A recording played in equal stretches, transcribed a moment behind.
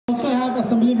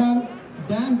Assemblyman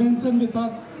Dan Benson with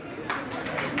us.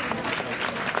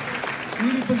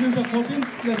 He represents the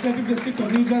 14th Legislative District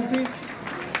of New Jersey.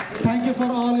 Thank you for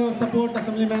all your support,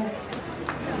 Assemblyman.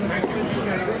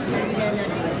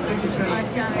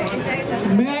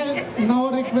 May I now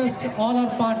request all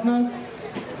our partners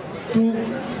to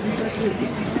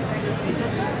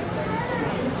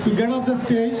get off the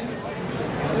stage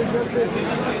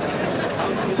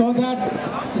so that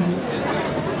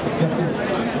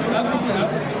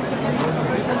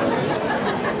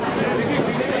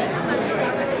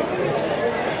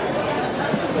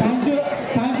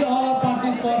thank you all our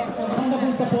partners for the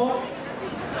wonderful support.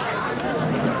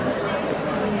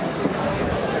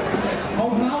 I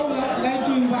would now like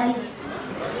to invite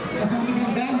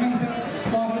Assemblyman Dan Benson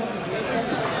for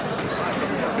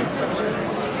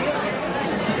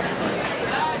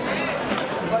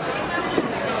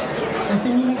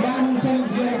Assemblyman Dan Benson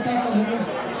is here with us and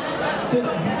he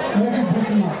will make his brief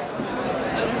remarks.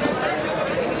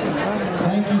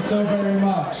 Thank you so very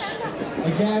much.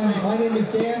 Again, my name is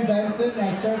Dan Benson.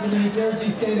 I serve in the New Jersey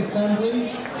State Assembly,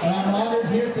 and I'm honored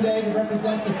here today to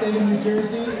represent the state of New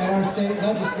Jersey and our state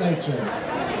legislature.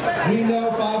 We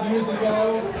know 5 years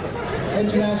ago,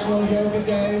 International Yoga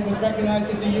Day was recognized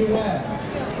at the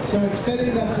UN. So it's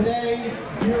fitting that today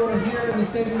you are here in the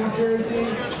state of New Jersey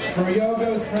where yoga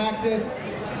is practiced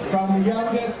from the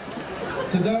youngest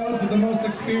to those with the most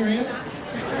experience.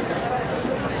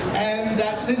 And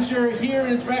that since you're here,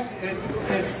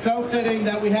 it's so fitting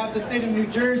that we have the state of New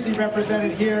Jersey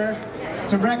represented here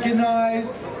to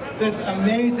recognize this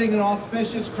amazing and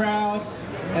auspicious crowd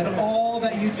and all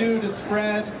that you do to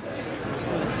spread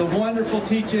the wonderful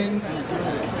teachings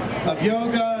of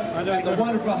yoga and the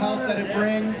wonderful health that it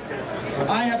brings.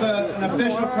 I have an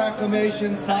official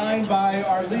proclamation signed by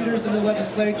our leaders in the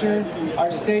legislature,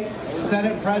 our state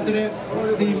Senate President,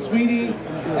 Steve Sweeney,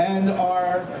 and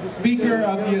our Speaker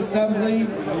of the Assembly,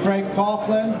 Craig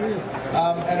Coughlin,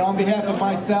 and on behalf of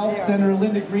myself, Senator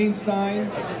Linda Greenstein,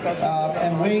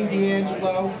 and Wayne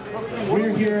D'Angelo,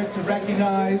 we're here to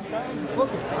recognize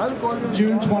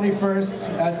June 21st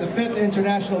as the 5th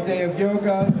International Day of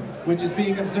Yoga, which is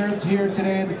being observed here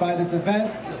today by this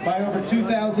event by over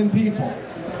 2,000 people.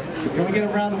 Can we get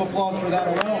a round of applause for that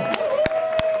alone?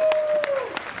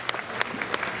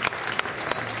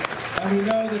 And we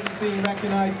know this is being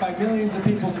recognized by millions of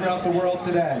people throughout the world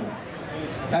today.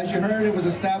 As you heard, it was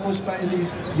established in the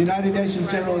United Nations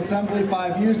General Assembly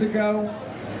 5 years ago.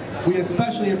 We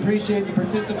especially appreciate the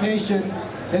participation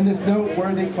in this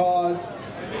noteworthy cause,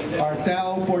 our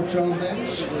Tao Porchon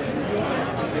Lynch,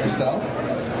 yourself,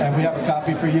 and we have a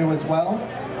copy for you as well.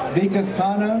 Vikas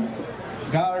Khanna,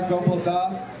 Gaur Gopal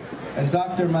Das, and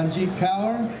Dr. Manjeet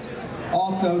Kaur,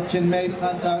 also Chinmay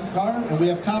Pantankar, and we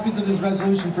have copies of this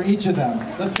resolution for each of them.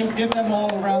 Let's give them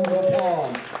all a round of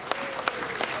applause.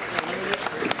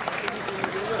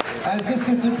 As this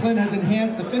discipline has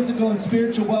enhanced the physical and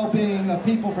spiritual well-being of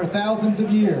people for thousands of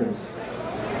years,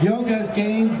 yoga has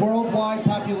gained worldwide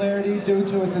popularity due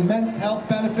to its immense health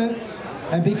benefits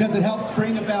and because it helps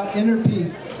bring about inner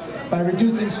peace by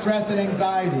reducing stress and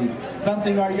anxiety,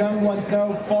 something our young ones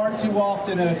know far too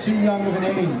often at too young of an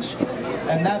age.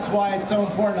 And that's why it's so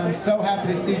important. I'm so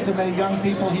happy to see so many young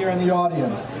people here in the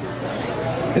audience.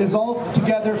 It is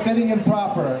altogether fitting and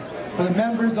proper for the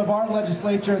members of our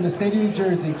legislature in the state of New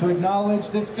Jersey to acknowledge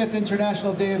this 5th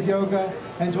International Day of Yoga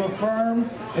and to affirm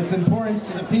its importance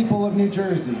to the people of New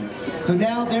Jersey. So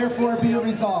now, therefore, be it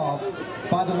resolved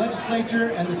by the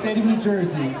legislature and the state of New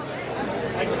Jersey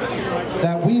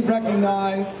that we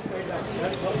recognize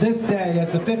this day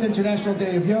as the 5th International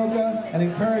Day of Yoga and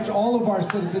encourage all of our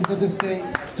citizens of the state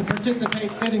to participate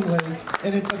fittingly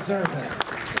in its observance.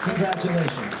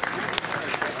 Congratulations.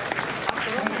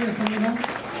 Thank you, Assemblyman.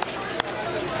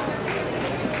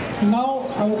 Now,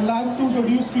 I would like to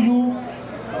introduce to you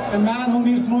a man who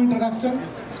needs no introduction.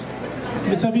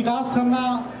 Mr. Vikas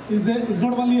Khanna is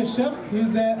not only a chef, he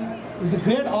is a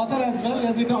great author as well. He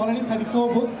has written already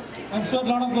 34 books. I'm sure a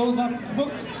lot of those are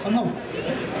books, or no?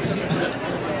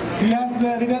 He has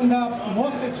written the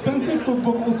most expensive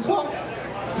cookbook, Utsav.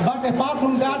 But apart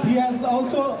from that, he has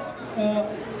also,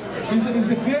 he's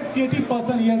a great creative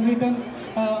person. He has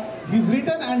he's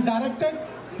written and directed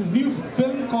his new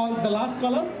film called The Last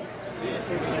Color.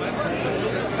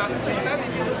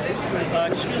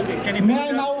 May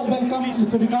I now welcome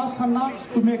Mr. Vikas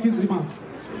Khanna to make his remarks.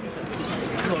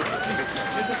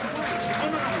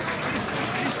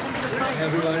 Hi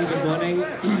everyone, good morning.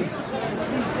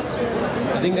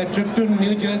 I think a trip to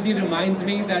New Jersey reminds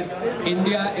me that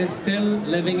India is still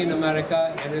living in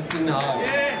America and it's in heart.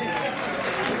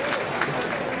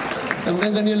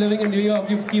 Sometimes when you're living in New York,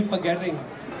 you keep forgetting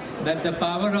that the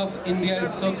power of India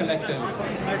is so collective.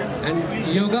 And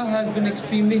yoga has been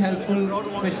extremely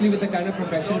helpful, especially with the kind of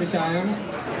profession which I am.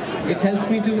 It helps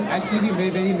me to actually be very,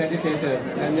 very meditative,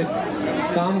 and it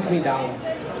calms me down.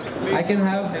 I can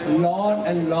have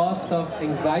lots of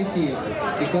anxiety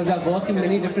because I work in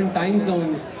many different time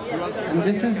zones, and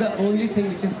this is the only thing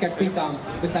which has kept me calm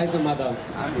besides the mother.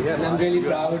 And I'm really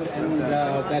proud, and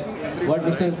that what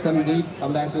Mr. Sandeep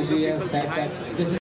Ambassador has said, that this is